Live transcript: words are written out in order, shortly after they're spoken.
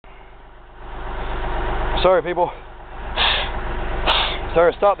Sorry, people.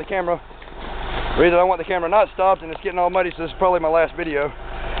 Sorry, stop the camera. The reason I want the camera not stopped and it's getting all muddy, so this is probably my last video.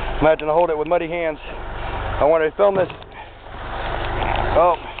 I'm having to hold it with muddy hands. I wanted to film this.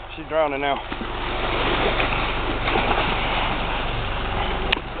 Oh, she's drowning now.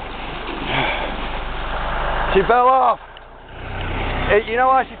 She fell off. You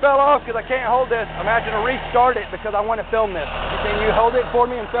know why she fell off? Because I can't hold this. I'm having to restart it because I want to film this. Can you hold it for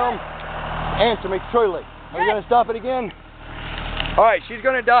me and film? Answer me truly. Are you going to stop it again? Alright, she's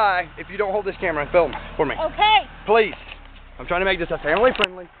going to die if you don't hold this camera and film for me. Okay. Please. I'm trying to make this a family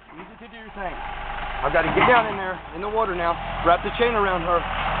friendly, easy to do thing. I've got to get down in there, in the water now, wrap the chain around her,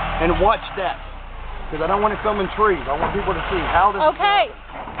 and watch that. Because I don't want to film in trees. I want people to see how this is going.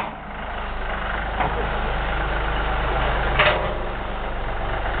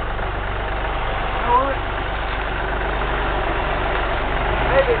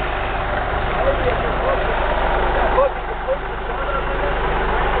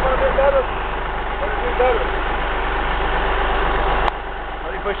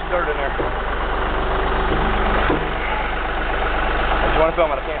 Push the dirt in there. I just want to film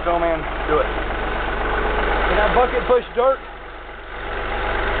it. I can't film, man. Do it. Can that bucket push dirt?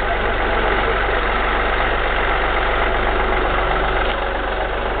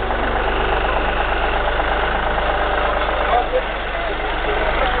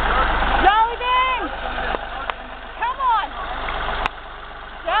 Jolly Ben! Come on!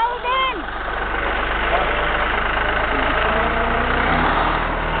 Jolly Ben!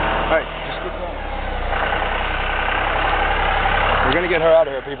 Alright, just keep going. We're going to get her out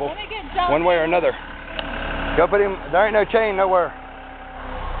of here, people. One way or another. Go put him. There ain't no chain nowhere.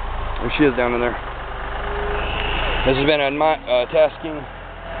 There she is down in there. This has been a tasking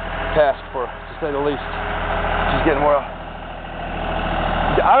task for, to say the least. She's getting well.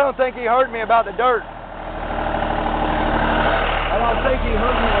 I don't think he heard me about the dirt. I don't think he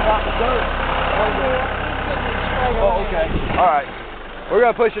heard me about the dirt. Oh, okay. Alright. We're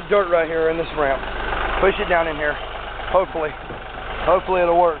going to push the dirt right here in this ramp. Push it down in here. Hopefully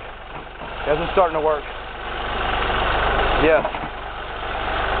it'll work. Yes, it's starting to work. Yes.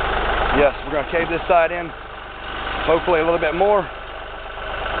 Yes, we're going to cave this side in. Hopefully a little bit more.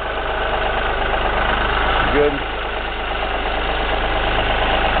 Good.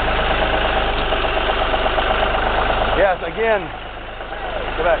 Yes, again.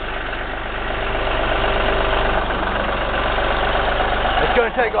 Go back. It's going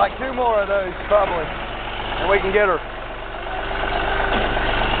to take like 2 more of those, probably, and we can get her.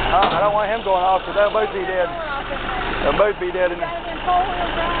 I don't want him going off, because they'll both be dead. They'll both be dead in there.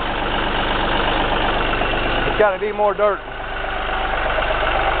 It's got to be more dirt.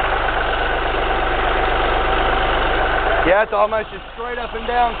 Yeah, it's almost a straight up and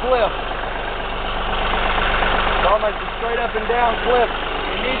down cliff. It's almost a straight up and down cliff.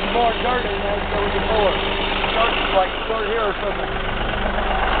 It needs more dirt in there so we can pour it. Like start here or something.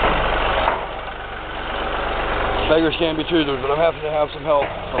 Beggars can't be choosers, but I'm happy to have some help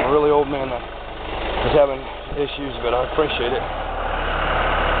from a really old man that is having issues, but I appreciate it.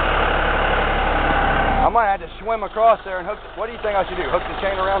 I might have to swim across there and hook. What do you think I should do? Hook the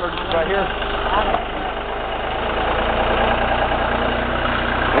chain around her right here?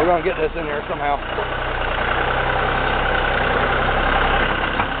 We're going to get this in there somehow.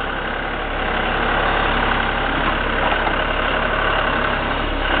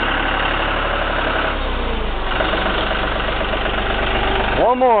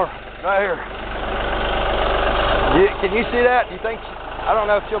 One more, right here. Can you see that? Do you think, I don't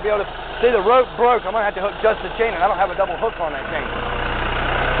know if she'll be able to, see the rope broke, I'm going to have to hook just the chain, and I don't have a double hook on that chain.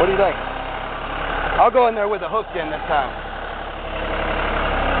 What do you think? I'll go in there with a hook in this time.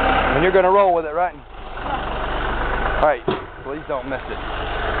 And you're going to roll with it, right? Alright, please don't miss it.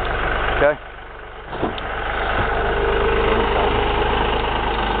 Okay?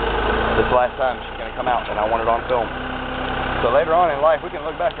 This last time she's going to come out, and I want it on film. So later on in life, we can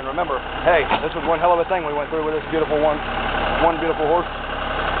look back and remember, hey, this was one hell of a thing we went through with this beautiful one beautiful horse.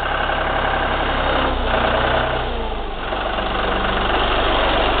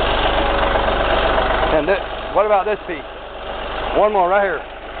 And this, what about this piece? One more right here.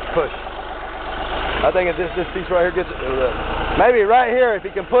 Push. I think if this piece right here gets it, maybe right here, if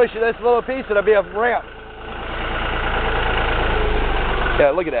you can push this little piece, it'll be a ramp. Yeah,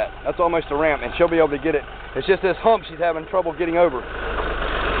 look at that. That's almost a ramp, and she'll be able to get it. It's just this hump she's having trouble getting over.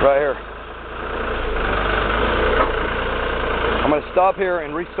 Right here. I'm going to stop here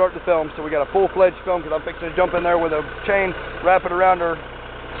and restart the film so we got a full-fledged film, because I'm fixing to jump in there with a chain, wrap it around her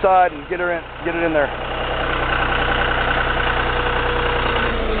side, and get it in there.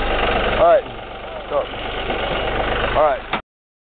 All right. Start. All right.